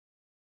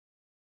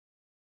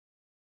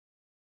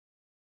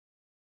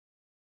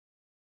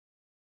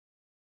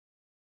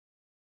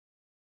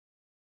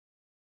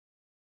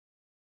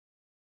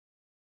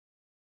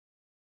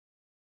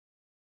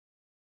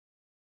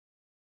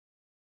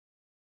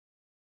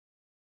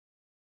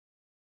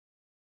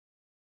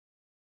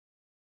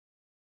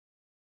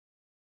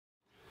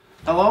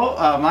Hello,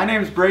 my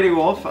name is Brady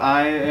Wulf.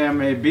 I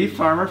am a beef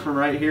farmer from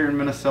right here in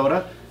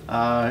Minnesota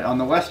on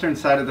the western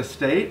side of the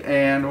state,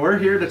 and we're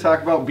here to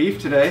talk about beef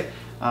today.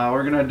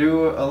 We're going to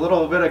do a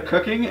little bit of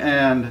cooking,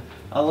 and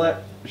I'll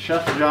let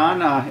Chef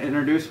John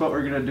introduce what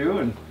we're going to do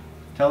and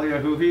tell you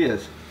who he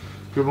is.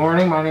 Good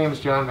morning, my name is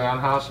John Van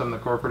House. I'm the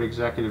corporate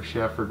executive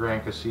chef for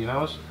Grand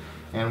Casinos,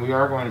 and we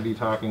are going to be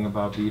talking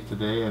about beef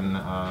today and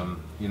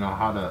you know,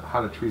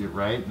 how to treat it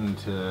right and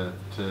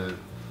to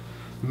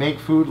make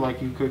food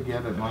like you could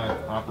get at my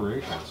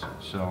operations.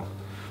 So,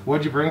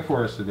 what'd you bring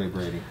for us today,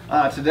 Brady?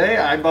 Today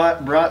I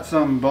brought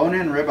some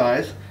bone-in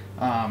ribeyes.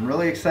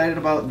 Really excited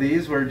about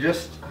these. We're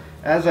just,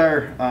 as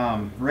our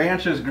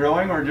ranch is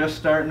growing, we're just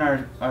starting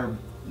our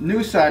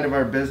new side of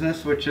our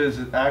business, which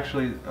is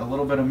actually a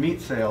little bit of meat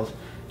sales.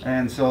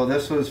 And so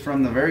this was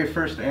from the very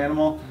first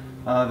animal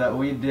that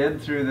we did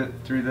through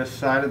this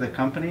side of the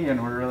company,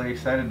 and we're really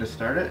excited to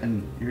start it,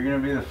 and you're going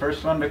to be the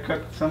first one to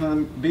cook some of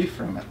the beef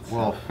from it. So.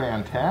 Well,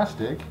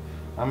 fantastic.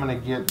 I'm going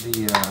to get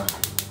the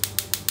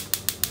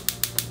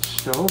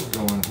stove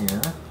going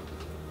here.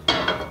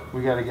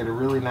 We got to get a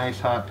really nice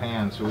hot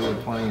pan so we have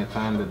plenty of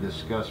time to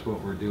discuss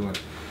what we're doing.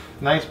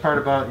 Nice part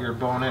about your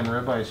bone-in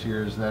ribeyes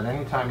here is that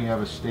anytime you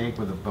have a steak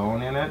with a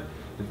bone in it,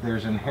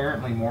 there's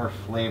inherently more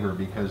flavor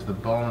because the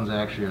bones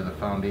actually are the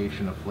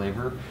foundation of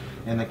flavor.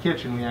 In the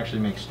kitchen, we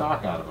actually make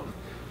stock out of them,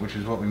 which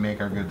is what we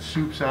make our good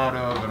soups out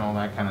of and all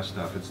that kind of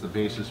stuff. It's the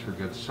basis for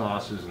good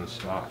sauces and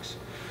stocks.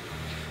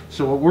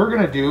 So what we're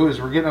going to do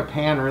is we're getting a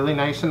pan really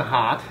nice and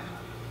hot.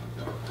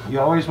 You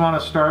always want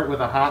to start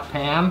with a hot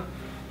pan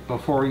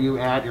before you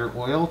add your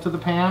oil to the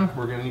pan.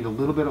 We're going to need a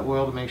little bit of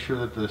oil to make sure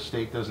that the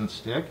steak doesn't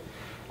stick.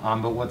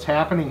 But what's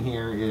happening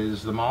here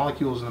is the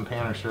molecules in the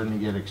pan are starting to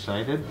get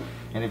excited,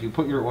 and if you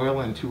put your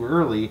oil in too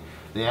early,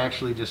 they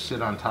actually just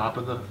sit on top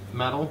of the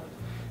metal.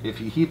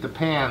 If you heat the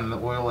pan, the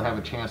oil will have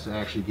a chance to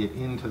actually get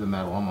into the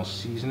metal,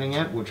 almost seasoning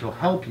it, which will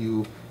help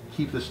you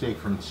keep the steak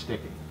from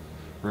sticking.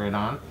 Right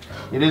on.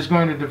 It is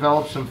going to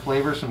develop some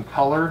flavor, some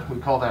color. We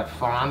call that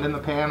fond in the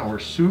pan, or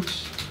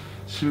souks.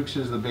 Souks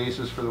is the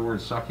basis for the word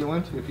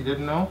succulent, if you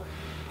didn't know.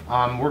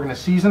 We're going to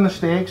season the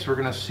steaks, we're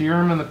going to sear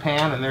them in the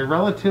pan, and they're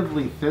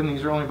relatively thin.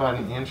 These are only about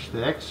an inch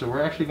thick, so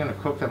we're actually going to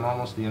cook them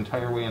almost the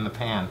entire way in the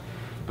pan.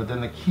 But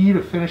then the key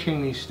to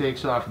finishing these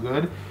steaks off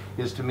good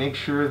is to make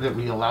sure that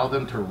we allow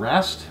them to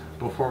rest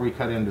before we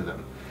cut into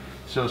them.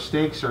 So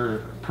steaks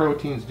or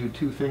proteins do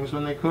two things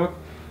when they cook.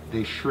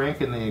 They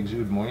shrink and they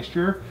exude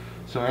moisture.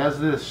 So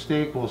as this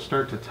steak will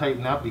start to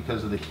tighten up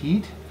because of the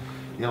heat,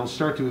 it'll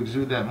start to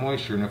exude that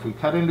moisture, and if we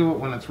cut into it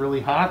when it's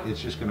really hot,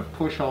 it's just going to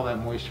push all that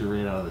moisture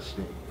right out of the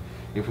steak.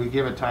 If we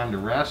give it time to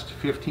rest,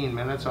 15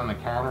 minutes on the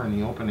counter in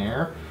the open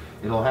air,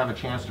 it'll have a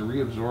chance to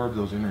reabsorb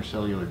those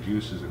intercellular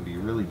juices and be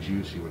really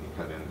juicy when you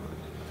cut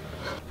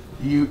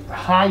into it.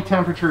 High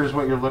temperature is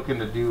what you're looking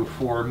to do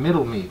for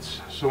middle meats.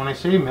 So when I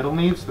say middle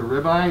meats, the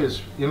ribeye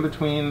is in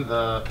between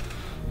the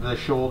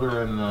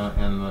shoulder and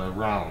the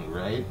round,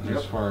 right? Yep.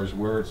 As far as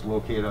where it's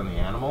located on the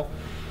animal.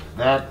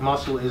 That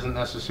muscle isn't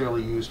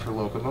necessarily used for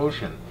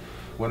locomotion.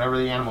 Whenever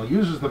the animal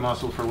uses the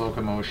muscle for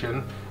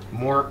locomotion,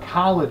 more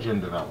collagen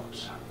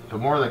develops. The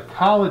more the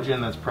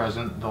collagen that's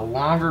present, the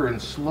longer and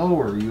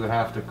slower you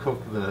have to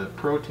cook the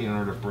protein in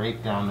order to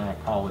break down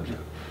that collagen.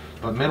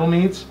 But middle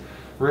meats,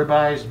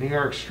 ribeyes, New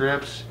York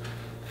strips,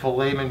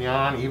 filet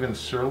mignon, even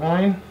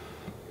sirloin,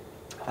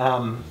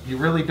 you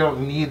really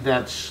don't need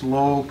that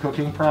slow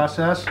cooking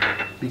process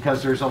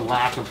because there's a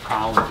lack of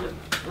collagen.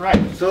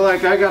 Right, so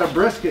like I got a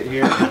brisket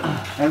here,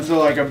 and so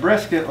like a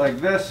brisket like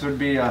this would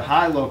be a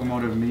high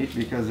locomotive meat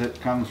because it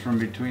comes from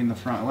between the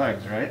front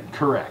legs, right?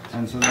 Correct.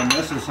 And so then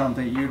this is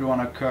something you'd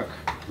want to cook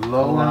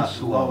low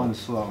and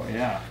slow,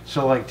 yeah.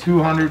 So like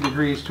 200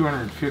 degrees,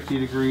 250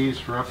 degrees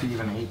for up to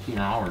even 18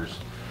 hours,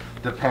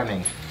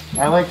 depending.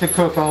 I like to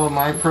cook all of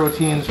my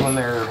proteins when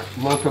they're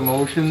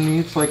locomotion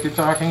meats like you're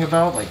talking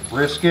about, like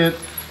brisket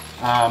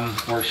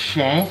or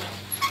shank,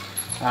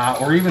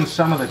 or even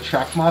some of the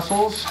chuck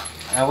muscles.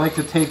 I like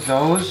to take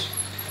those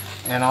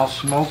and I'll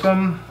smoke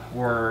them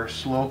or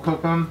slow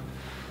cook them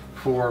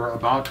for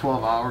about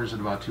 12 hours at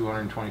about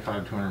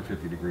 225,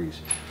 250 degrees.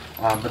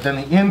 But then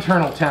the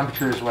internal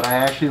temperature is what I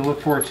actually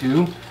look for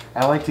too.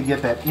 I like to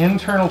get that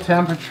internal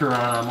temperature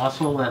on a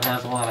muscle that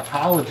has a lot of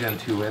collagen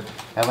to it.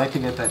 I like to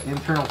get that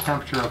internal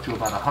temperature up to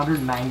about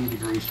 190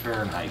 degrees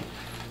Fahrenheit.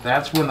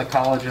 That's when the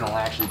collagen will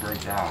actually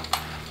break down.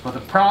 But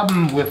the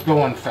problem with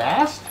going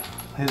fast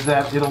is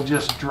that it'll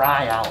just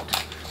dry out.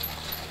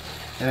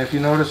 And if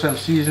you notice, I'm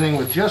seasoning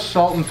with just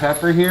salt and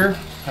pepper here.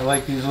 I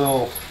like these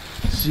little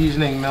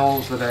seasoning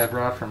mills that I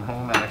brought from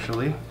home,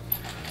 actually.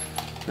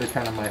 They're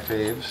kind of my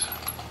faves.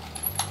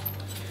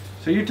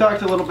 So you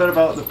talked a little bit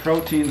about the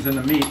proteins in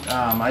the meat.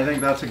 I think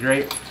that's a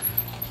great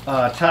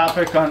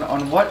topic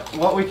on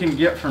what we can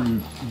get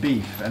from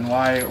beef and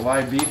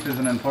why beef is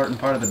an important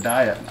part of the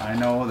diet. I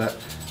know that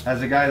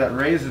as a guy that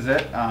raises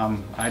it,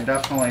 I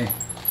definitely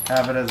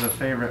have it as a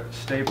favorite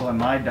staple in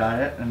my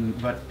diet,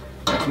 but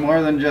it's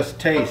more than just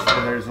taste.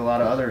 There's a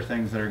lot of other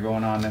things that are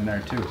going on in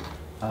there too,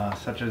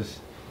 such as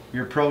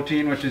your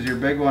protein, which is your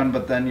big one,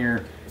 but then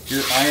your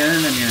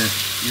iron and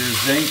your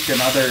zinc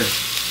and other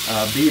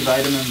B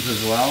vitamins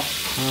as well.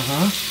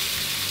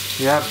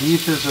 Yeah,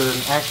 beef is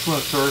an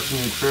excellent source of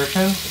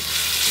nutrition.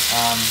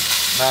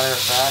 Matter of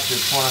fact,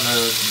 it's one of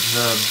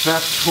the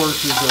best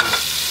sources of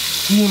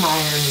heme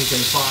iron you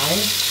can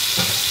find.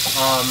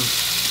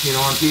 You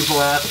know, when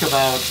people ask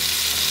about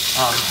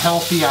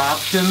healthy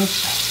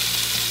options,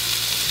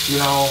 you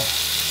know,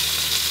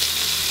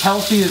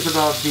 healthy is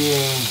about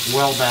being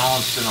well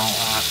balanced in all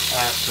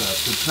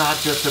aspects. It's not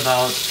just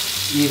about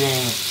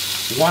eating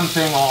one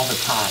thing all the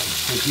time.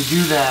 If you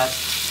do that,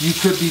 you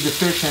could be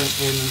deficient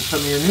in some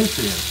of your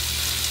nutrients.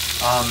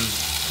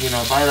 You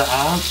know, by the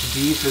ounce,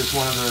 beef is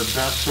one of the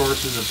best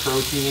sources of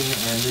protein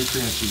and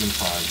nutrients you can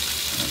find.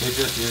 It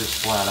just is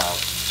flat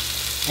out.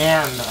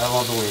 And I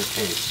love the way it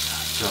tastes.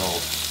 So.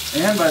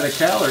 And by the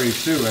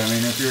calories too. I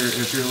mean, if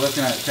you're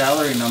looking at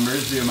calorie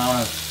numbers, the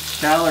amount of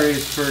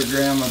calories per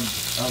gram of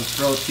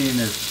protein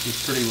is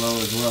pretty low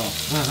as well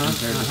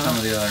compared to some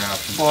of the other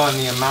options. Well, and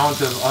the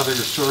amount of other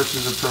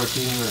sources of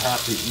protein you would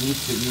have to eat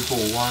to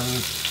equal one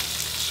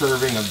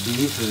serving of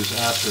beef is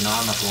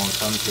astronomical in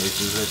some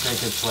cases. I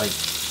think it's like,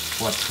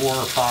 what, 4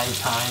 or 5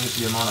 times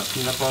the amount of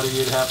peanut butter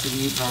you'd have to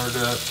eat in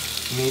order to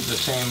meet the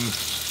same,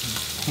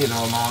 you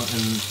know, amount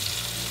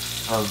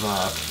of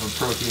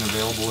protein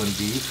available in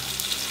beef.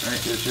 Right.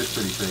 It's just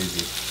pretty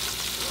crazy.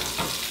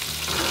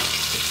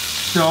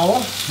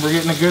 So, we're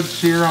getting a good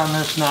sear on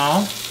this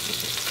now.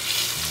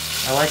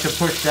 I like to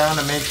push down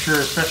to make sure,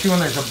 especially when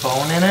there's a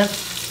bone in it,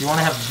 you want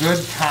to have good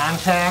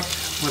contact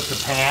with the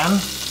pan.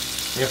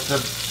 If the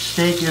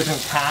steak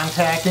isn't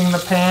contacting the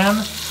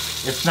pan,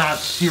 it's not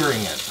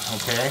searing it,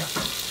 okay?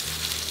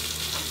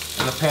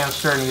 And the pan's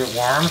starting to get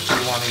warm, so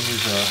you want to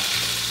use a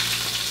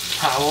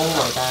towel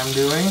like I'm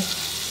doing.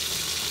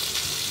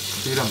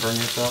 So you don't burn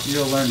yourself.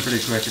 You'll learn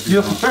pretty quick if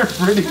you You'll learn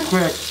pretty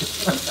quick.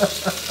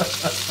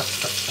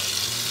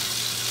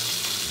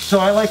 So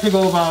I like to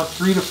go about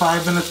 3 to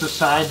 5 minutes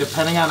aside,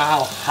 depending on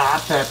how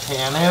hot that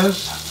pan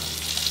is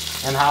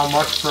and how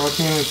much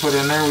protein we put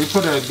in there. We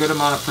put a good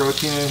amount of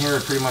protein in here.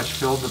 It pretty much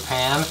filled the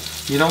pan.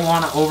 You don't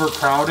want to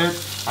overcrowd it.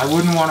 I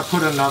wouldn't want to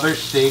put another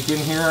steak in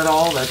here at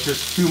all. That's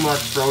just too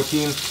much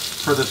protein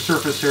for the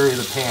surface area of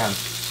the pan.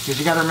 Because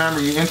you got to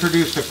remember, you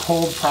introduced a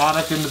cold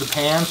product into the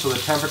pan, so the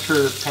temperature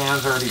of this pan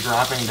is already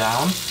dropping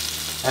down.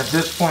 At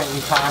this point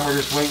in time, we're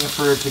just waiting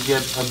for it to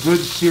get a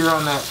good sear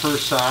on that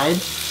first side,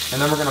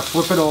 and then we're going to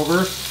flip it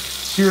over,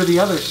 sear the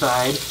other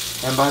side,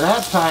 and by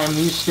that time,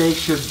 these steaks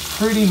should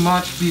pretty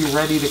much be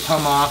ready to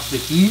come off the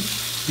heat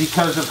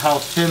because of how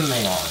thin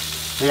they are.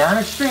 They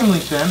aren't extremely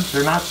thin,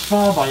 they're not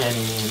small by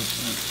any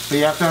means, but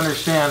you have to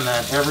understand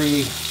that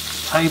every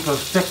type of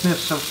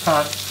thickness of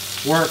cut,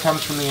 where it comes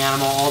from the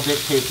animal, all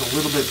dictates a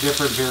little bit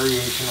different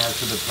variation as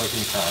to the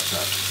cooking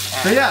process.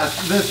 So yeah,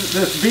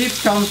 this beef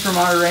comes from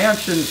our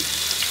ranch, and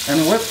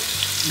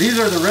these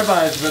are the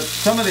ribeyes, but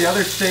some of the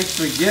other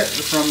steaks we get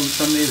from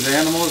these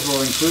animals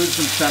will include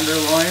some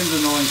tenderloins,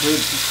 and they'll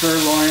include some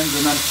sirloins,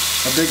 and then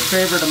a big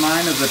favorite of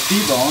mine is a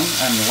T-bone,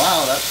 and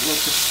wow, that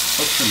looks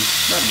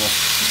incredible.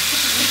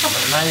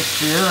 A nice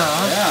sear,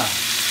 huh? Yeah.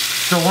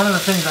 So one of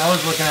the things I was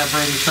looking at,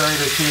 Brady, sorry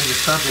to change the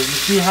subject, you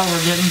see how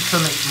we're getting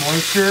some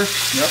moisture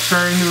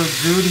starting to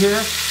exude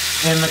here?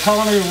 In the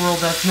culinary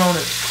world, that's known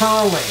as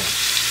pearling,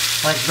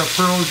 like the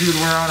pearls you'd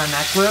wear on a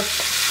necklace.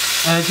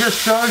 And it just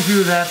shows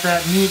you that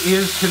that meat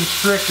is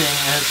constricting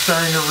and it's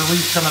starting to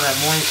release some of that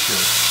moisture.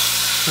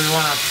 So you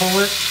want to pull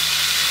it,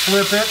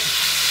 flip it.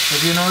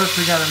 If you notice,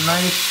 we got a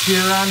nice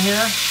sear on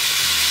here.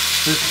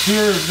 This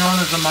sear is known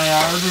as the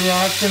Maillard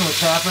reaction,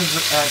 which happens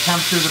at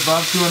temperatures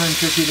above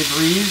 250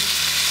 degrees.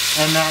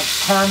 And that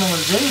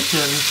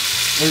caramelization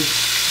is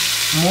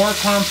more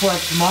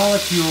complex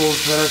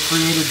molecules that are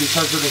created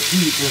because of the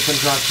heat in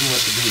conjunction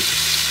with the beef.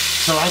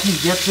 So I can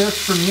get this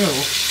from you.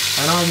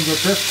 I know I can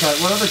get this cut.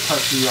 What other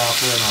cuts do you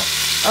offer enough?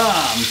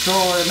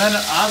 And then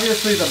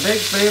obviously the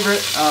big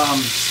favorite,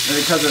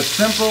 because it's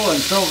simple and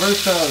so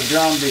versatile, is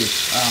ground beef.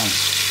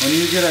 When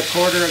you get a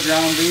quarter of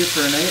ground beef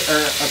or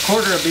a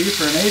quarter of beef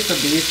or an eighth of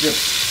beef,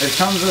 it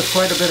comes with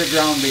quite a bit of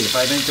ground beef.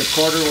 I think the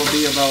quarter will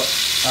be about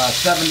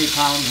 70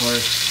 pounds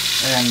worth.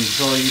 And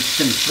so you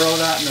can throw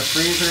that in the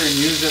freezer and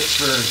use it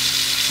for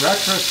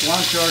breakfast,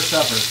 lunch, or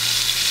supper,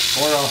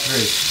 or all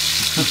three.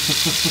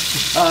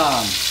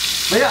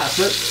 But yeah,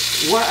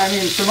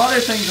 some other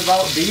things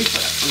about beef.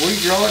 We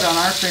grow it on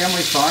our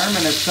family farm,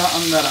 and it's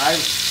something that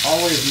I've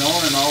always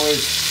known and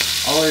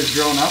always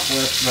grown up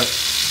with. But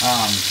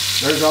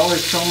there's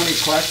always so many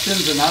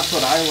questions, and that's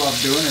what I love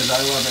doing. Is I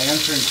love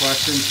answering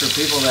questions for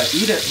people that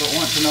eat it but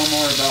want to know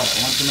more about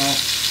it, want to know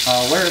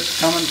where it's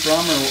coming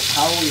from, or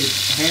how we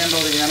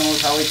handle the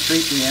animals, how we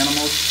treat the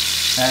animals.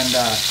 And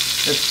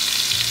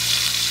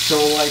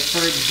so like,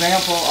 for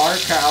example, our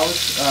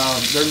cows,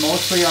 they're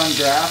mostly on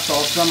grass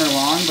all summer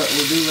long, but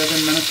we do live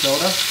in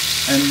Minnesota,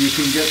 and you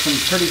can get some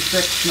pretty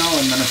thick snow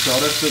in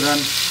Minnesota. So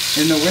then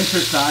in the winter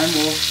time,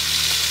 we'll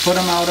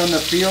put them out on the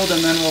field,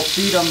 and then we'll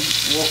feed them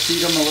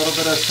a little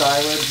bit of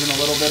silage and a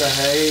little bit of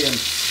hay, and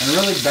and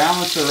really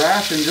balance the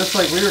ration. Just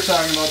like we were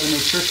talking about the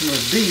nutrition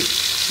with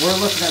beef, we're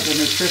looking at the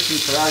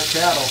nutrition for our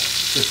cattle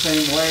the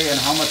same way, and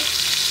how much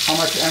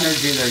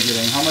energy they're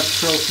getting, how much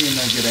protein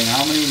they're getting,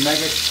 how many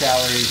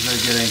megacalories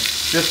they're getting,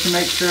 just to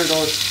make sure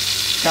those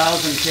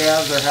cows and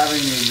calves are having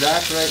the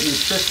exact right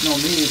nutritional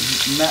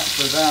needs met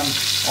for them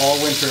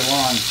all winter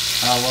long,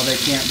 while they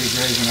can't be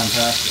grazing on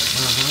pasture.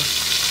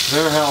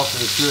 Their health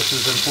is just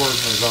as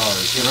important as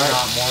ours, if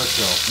not more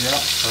so. Yeah.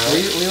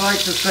 Right? We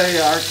like to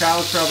say our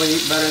cows probably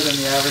eat better than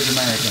the average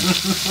American.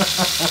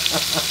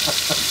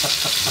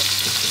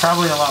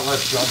 Probably a lot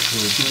less junk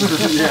food.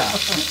 Yeah.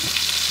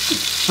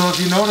 So if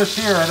you notice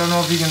here, I don't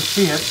know if you can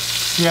see it,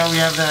 see how we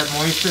have that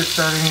moisture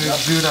starting to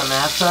exude on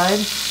that side?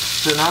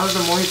 So now that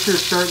the moisture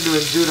is starting to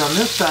exude on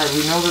this side,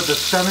 we know that the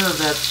center of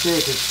that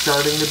steak is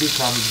starting to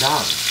become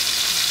done.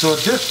 So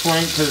at this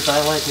point, because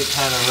I like it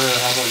kind of rare,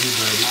 how about you,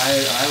 Brady?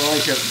 I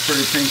like it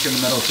pretty pink in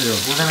the middle too.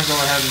 We're going to go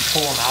ahead and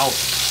pull them out,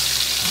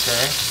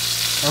 okay?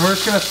 And we're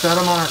just going to set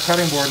them on our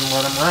cutting board and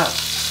let them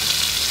rest.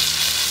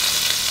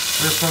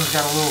 This one's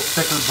got a little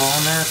thicker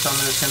bone there, so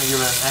I'm just going to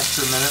give it an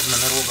extra minute in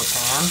the middle of the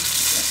pan.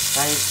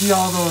 Now you see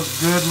all those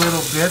good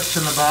little bits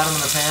in the bottom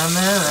of the pan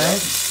there,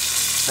 right?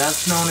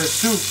 That's known as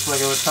soups,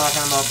 like I was talking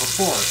about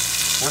before.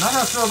 We're not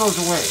going to throw those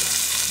away.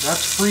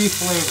 That's free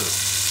flavor.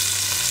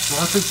 So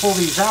once we pull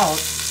these out,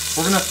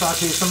 we're going to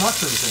saute some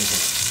mushrooms in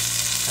here.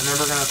 And then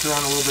we're going to throw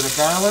in a little bit of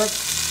garlic,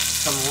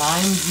 some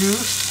lime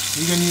juice.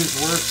 You can use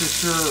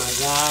Worcestershire or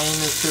wine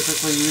is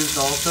typically used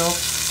also.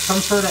 Some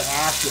sort of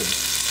acid.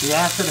 The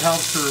acid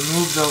helps to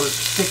remove those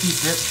sticky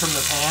bits from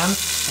the pan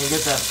and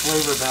get that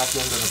flavor back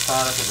into the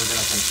product that we're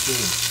going to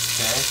consume,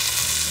 okay?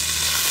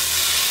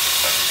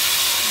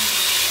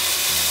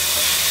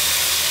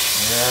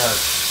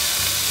 Yes.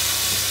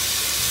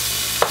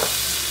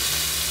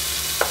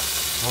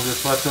 We'll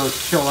just let those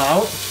chill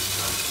out.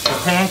 The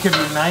pan can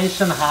be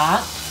nice and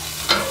hot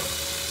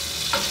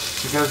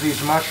because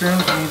these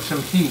mushrooms need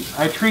some heat.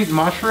 I treat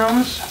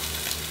mushrooms,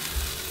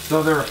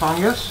 though they're a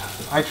fungus,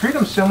 I treat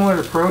them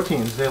similar to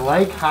proteins. They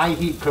like high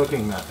heat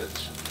cooking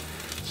methods.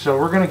 So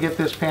we're going to get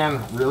this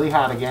pan really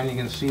hot again. You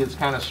can see it's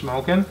kind of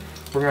smoking.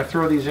 We're going to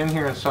throw these in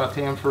here and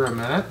saute them for a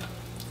minute.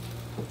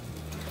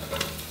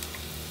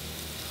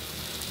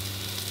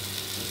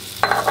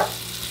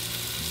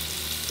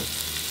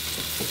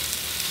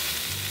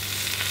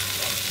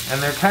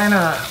 And they're kind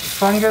of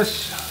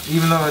fungus,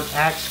 even though it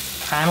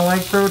acts kind of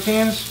like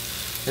proteins,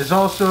 is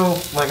also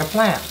like a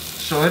plant.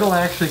 So it'll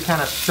actually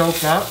kind of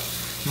soak up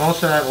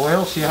most of that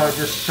oil. See how it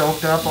just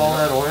soaked up all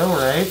that oil,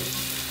 right?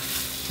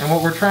 And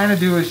what we're trying to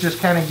do is just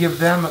kind of give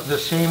them the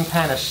same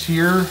kind of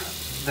sear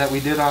that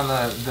we did on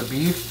the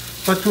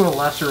beef, but to a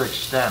lesser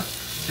extent,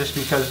 just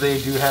because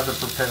they do have the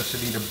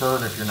propensity to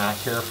burn if you're not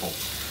careful.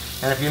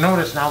 And if you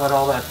notice now that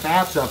all that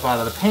fat's up out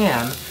of the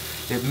pan,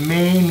 it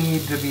may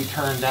need to be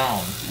turned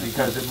down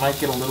because it might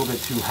get a little bit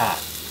too hot.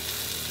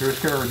 So we're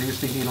just going to reduce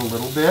the heat a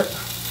little bit.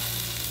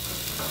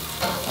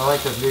 I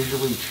like to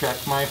visually check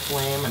my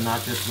flame and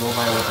not just go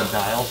by what the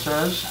dial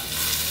says.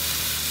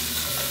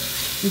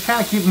 You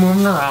kind of keep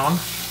moving around.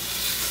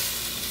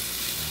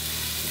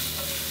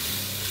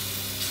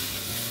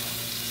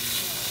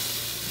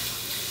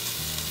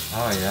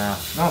 Oh yeah,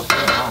 no, it's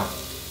good, huh?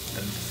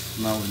 It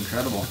smells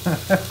incredible.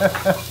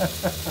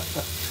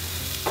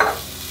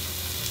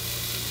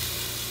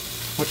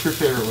 What's your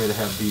favorite way to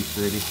have beef,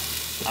 Brady?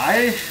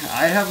 I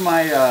have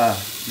my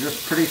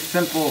just pretty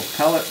simple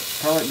pellet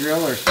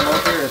grill or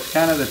smoker. It's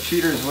kind of the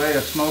cheater's way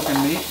of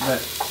smoking meat,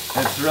 but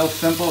it's real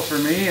simple for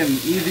me and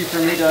easy for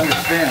me to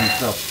understand.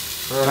 So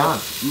right on.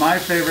 My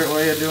favorite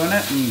way of doing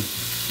it, and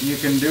you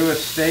can do a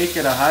steak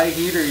at a high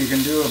heat, or you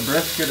can do a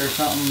brisket or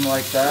something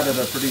like that at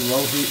a pretty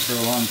low heat for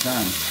a long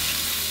time.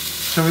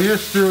 So we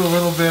just threw a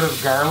little bit of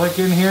garlic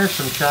in here,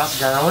 some chopped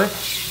garlic.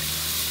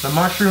 The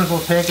mushrooms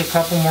will take a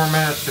couple more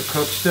minutes to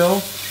cook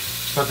still,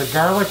 but the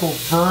garlic will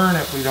burn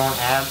if we don't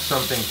add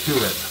something to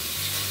it.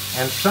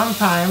 And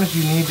sometimes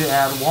you need to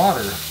add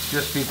water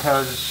just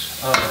because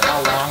of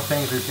how long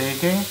things are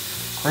taking.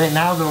 Right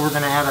now though, we're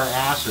going to add our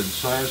acid.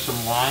 So I have some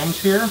limes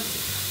here.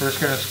 We're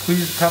just going to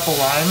squeeze a couple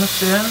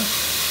limes in,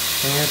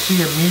 and you can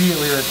see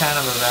immediately they're kind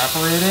of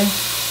evaporating.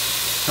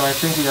 So I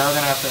think we are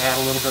going to have to add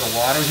a little bit of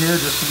water here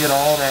just to get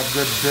all that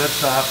good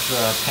bits off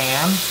the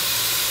pan.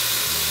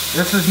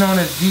 This is known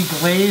as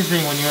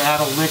deglazing when you add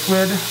a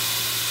liquid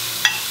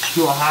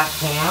to a hot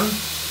pan.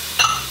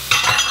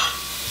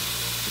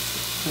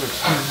 So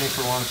excuse me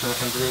for 1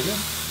 second, Brady.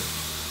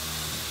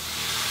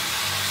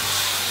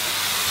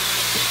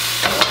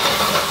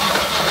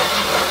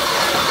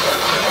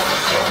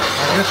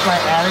 And just by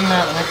adding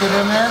that liquid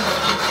in there,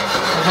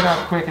 look at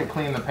how quick it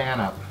cleaned the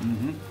pan up.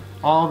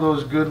 All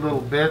those good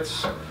little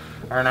bits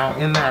are now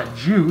in that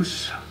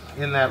juice,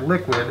 in that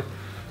liquid,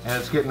 and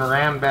it's getting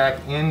rammed back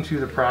into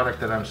the product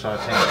that I'm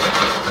sauteing.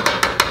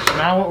 So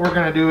now what we're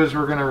going to do is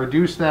we're going to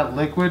reduce that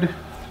liquid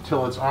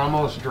till it's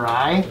almost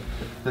dry.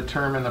 The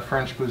term in the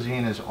French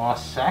cuisine is au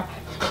sec,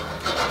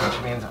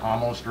 which means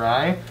almost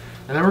dry.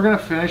 And then we're going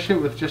to finish it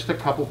with just a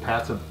couple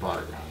pats of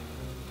butter.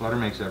 Butter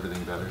makes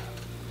everything better.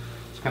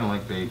 kind of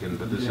like bacon,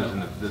 but this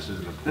isn't. This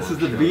isn't a pork This is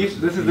the show. beef.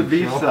 This is the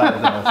beef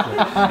side.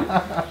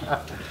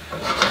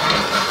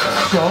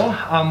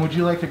 So, would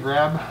you like to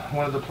grab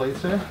one of the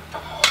plates there?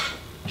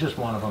 Just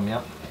one of them,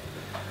 yep.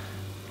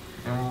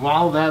 And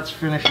while that's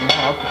finishing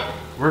up,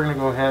 we're going to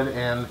go ahead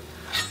and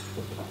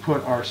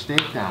put our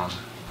steak down.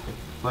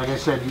 Like I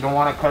said, you don't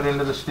want to cut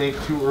into the steak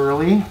too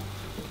early.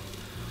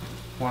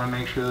 Want to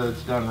make sure that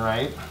it's done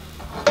right.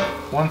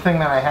 One thing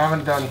that I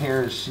haven't done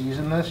here is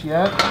season this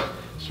yet.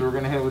 So we're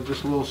going to hit it with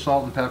just a little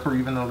salt and pepper,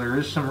 even though there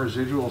is some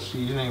residual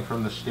seasoning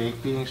from the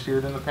steak being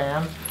seared in the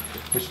pan.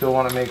 We still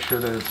want to make sure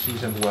that it's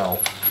seasoned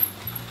well.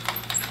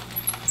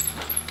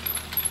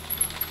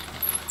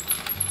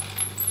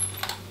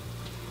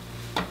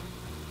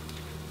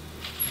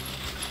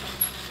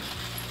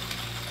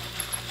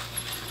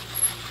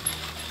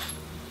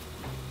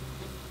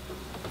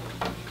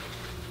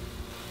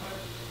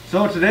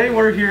 So today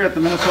we're here at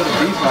the Minnesota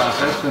Beef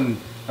Office, and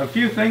a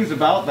few things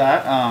about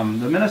that.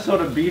 The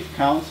Minnesota Beef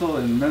Council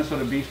and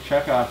Minnesota Beef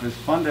Checkoff is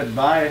funded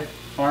by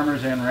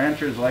farmers and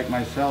ranchers like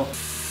myself.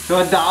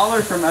 So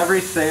 $1 from every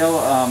sale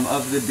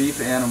of the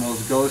beef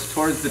animals goes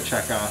towards the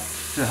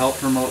checkoff to help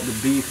promote the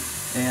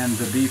beef and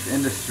the beef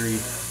industry,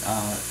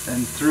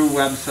 and through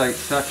websites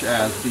such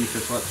as Beef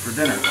is What's for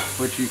Dinner,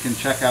 which you can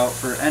check out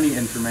for any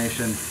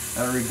information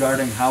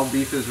regarding how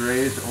beef is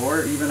raised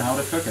or even how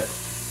to cook it.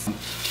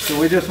 So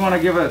we just want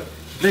to give a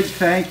big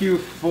thank you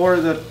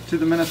to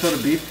the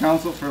Minnesota Beef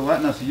Council for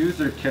letting us use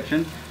their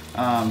kitchen,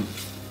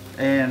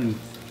 and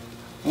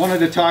wanted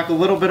to talk a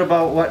little bit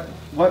about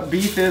what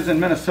beef is in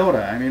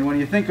Minnesota. I mean, when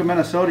you think of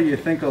Minnesota, you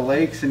think of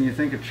lakes and you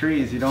think of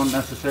trees. You don't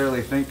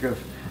necessarily think of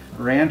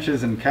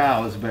ranches and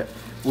cows, but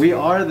we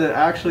are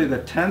actually the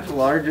 10th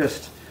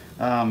largest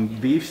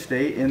beef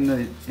state in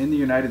the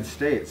United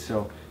States,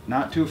 so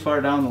not too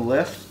far down the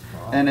list.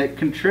 Wow. And it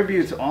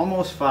contributes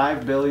almost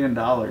 $5 billion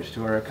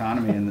to our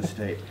economy in the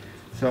state.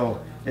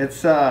 So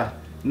it's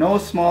no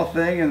small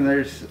thing,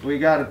 and we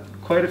got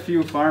quite a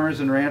few farmers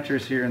and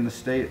ranchers here in the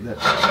state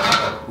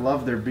that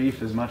love their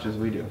beef as much as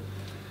we do.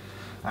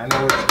 I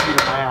know it's key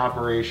to my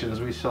operations.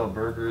 We sell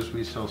burgers,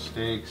 we sell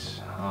steaks,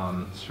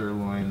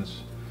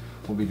 sirloins.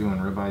 We'll be doing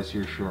ribeyes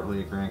here shortly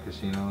at Grand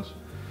Casinos.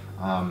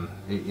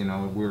 You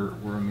know, we're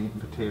a meat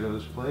and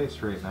potatoes place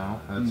right now.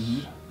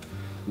 That's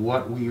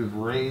what we've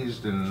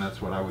raised, and that's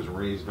what I was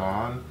raised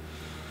on.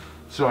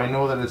 So I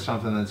know that it's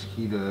something that's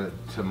key to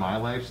my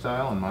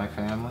lifestyle and my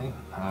family.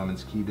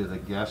 It's key to the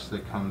guests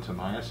that come to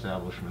my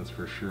establishments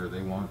for sure.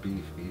 They want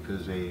beef. Beef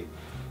is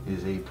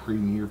a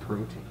premier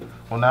protein.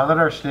 Well, now that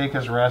our steak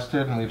is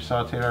rested and we've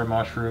sauteed our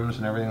mushrooms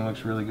and everything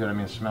looks really good, I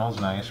mean, it smells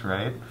nice,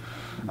 right?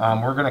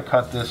 We're going to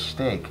cut this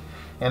steak.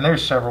 And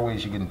there's several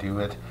ways you can do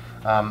it.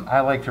 I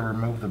like to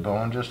remove the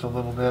bone just a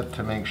little bit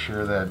to make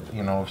sure that,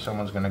 you know, if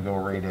someone's going to go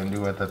right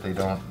into it, that they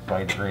don't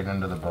bite right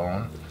into the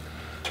bone.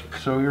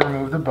 So we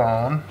remove the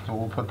bone, so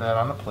we'll put that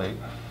on the plate,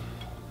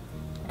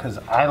 because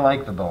I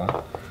like the bone.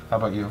 How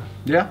about you?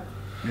 Yeah.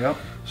 Yep.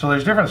 So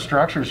there's different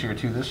structures here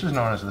too. This is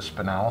known as the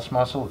spinalis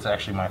muscle. It's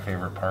actually my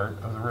favorite part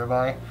of the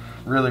ribeye.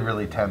 Really,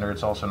 really tender.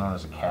 It's also known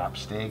as a cap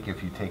steak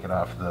if you take it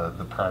off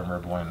the prime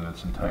rib loin in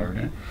its entirety.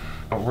 Okay.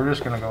 But we're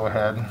just going to go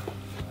ahead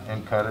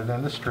and cut it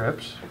into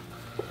strips.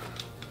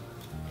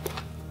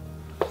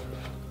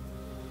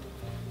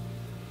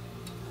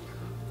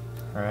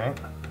 All right.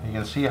 You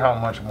can see how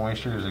much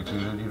moisture is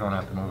exuded. You don't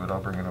have to move it.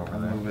 I'll bring it over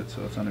there. Move it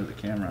so it's under the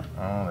camera.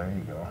 Oh, there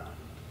you go.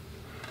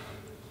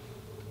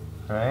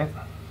 All right.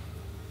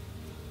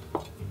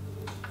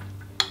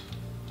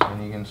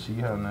 And you can see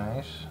how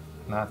nice.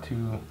 Not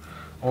too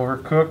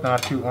overcooked,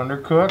 not too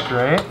undercooked,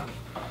 right?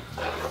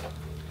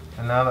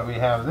 And now that we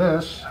have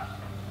this,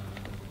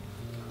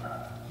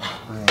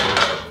 bring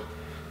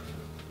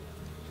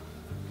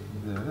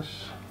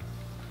this.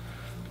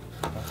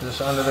 Put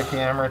this under the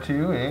camera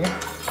too, eh?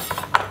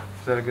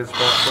 Is that a good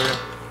spot for you?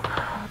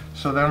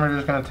 So then we're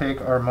just going to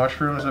take our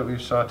mushrooms that we've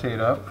sauteed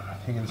up.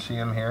 You can see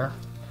them here.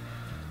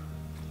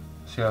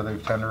 See how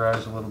they've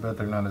tenderized a little bit?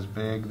 They're not as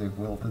big. They've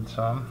wilted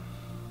some.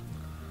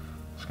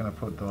 Just going to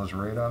put those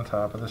right on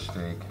top of the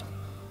steak.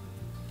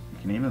 You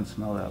can even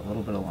smell that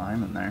little bit of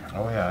lime in there.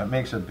 Oh yeah, it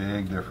makes a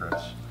big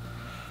difference.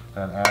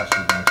 That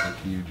acid makes a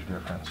huge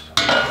difference.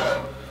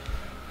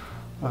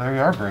 Well, there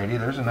you are, Brady.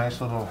 There's a nice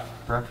little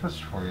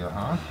breakfast for you,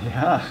 huh?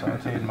 Yeah.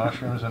 Sauteed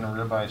mushrooms and a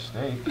ribeye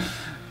steak.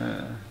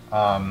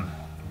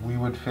 We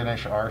would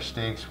finish our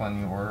steaks when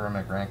you order them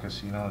at Grand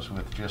Casinos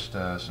with just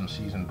some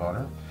seasoned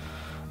butter.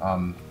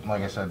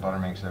 Like I said, butter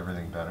makes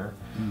everything better,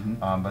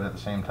 but at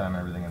the same time,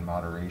 everything in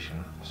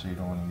moderation. So you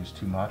don't want to use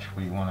too much,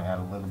 but you want to add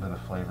a little bit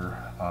of flavor.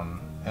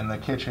 In the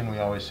kitchen, we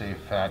always say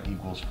fat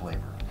equals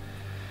flavor.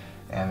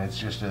 And it's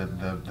just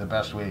the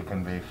best way to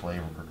convey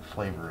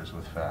flavor is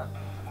with fat.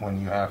 When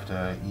you have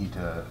to eat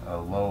a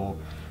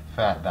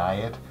low-fat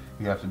diet,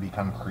 you have to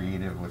become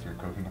creative with your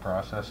cooking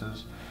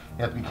processes.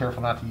 You have to be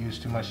careful not to use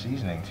too much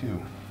seasoning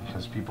too,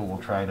 because people will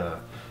try to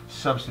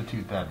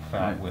substitute that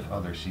fat with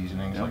other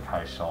seasonings like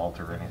high salt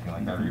or anything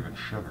like that, or even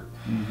sugar.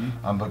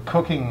 But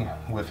cooking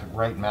with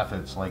right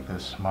methods like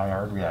this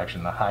Maillard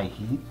reaction, the high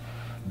heat,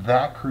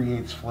 that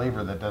creates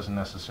flavor that doesn't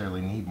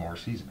necessarily need more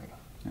seasoning.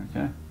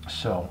 Okay.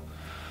 So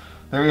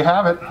there you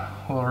have it.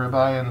 A little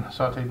ribeye and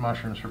sauteed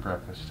mushrooms for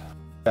breakfast.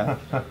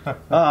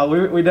 Yeah.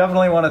 We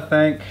definitely want to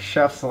thank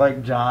chefs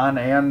like John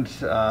and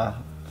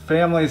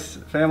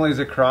families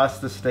across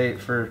the state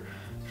for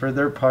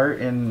their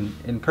part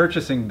in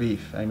purchasing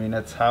beef. I mean,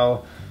 it's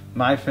how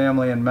my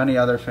family and many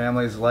other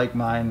families like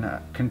mine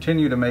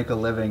continue to make a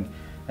living,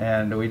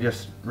 and we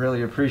just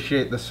really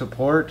appreciate the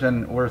support,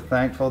 and we're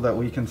thankful that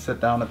we can sit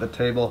down at the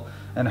table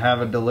and have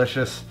a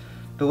delicious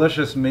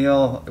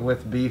meal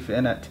with beef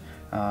in it,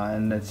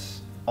 and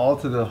it's all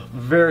to the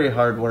very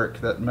hard work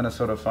that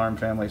Minnesota farm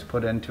families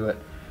put into it.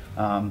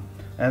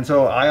 And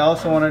so I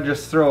also want to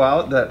just throw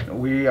out that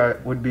we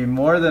would be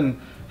more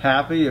than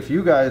happy if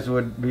you guys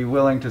would be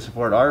willing to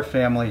support our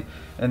family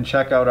and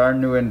check out our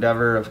new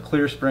endeavor of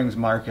Clear Springs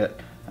Market.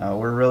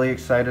 We're really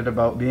excited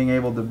about being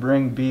able to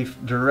bring beef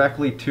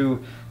directly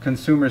to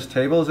consumers'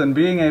 tables and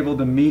being able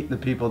to meet the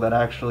people that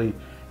actually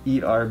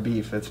eat our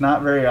beef. It's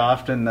not very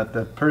often that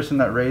the person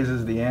that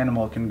raises the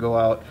animal can go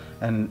out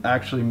and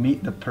actually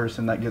meet the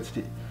person that gets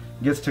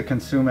to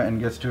consume it and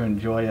gets to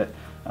enjoy it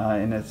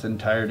in its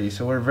entirety.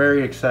 So we're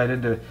very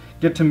excited to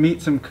get to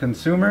meet some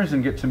consumers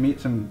and get to meet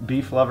some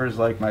beef lovers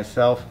like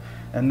myself,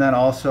 and then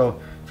also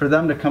for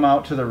them to come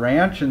out to the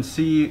ranch and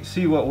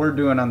see what we're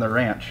doing on the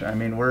ranch. I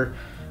mean, we're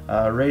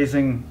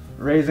raising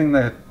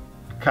the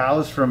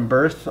cows from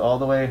birth all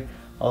the way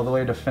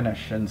to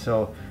finish, and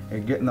so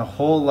getting the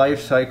whole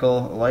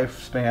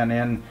lifespan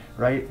in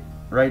right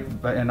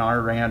in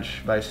our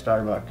ranch by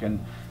Starbuck.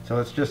 And so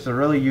it's just a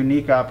really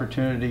unique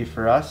opportunity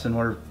for us, and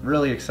we're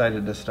really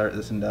excited to start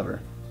this endeavor.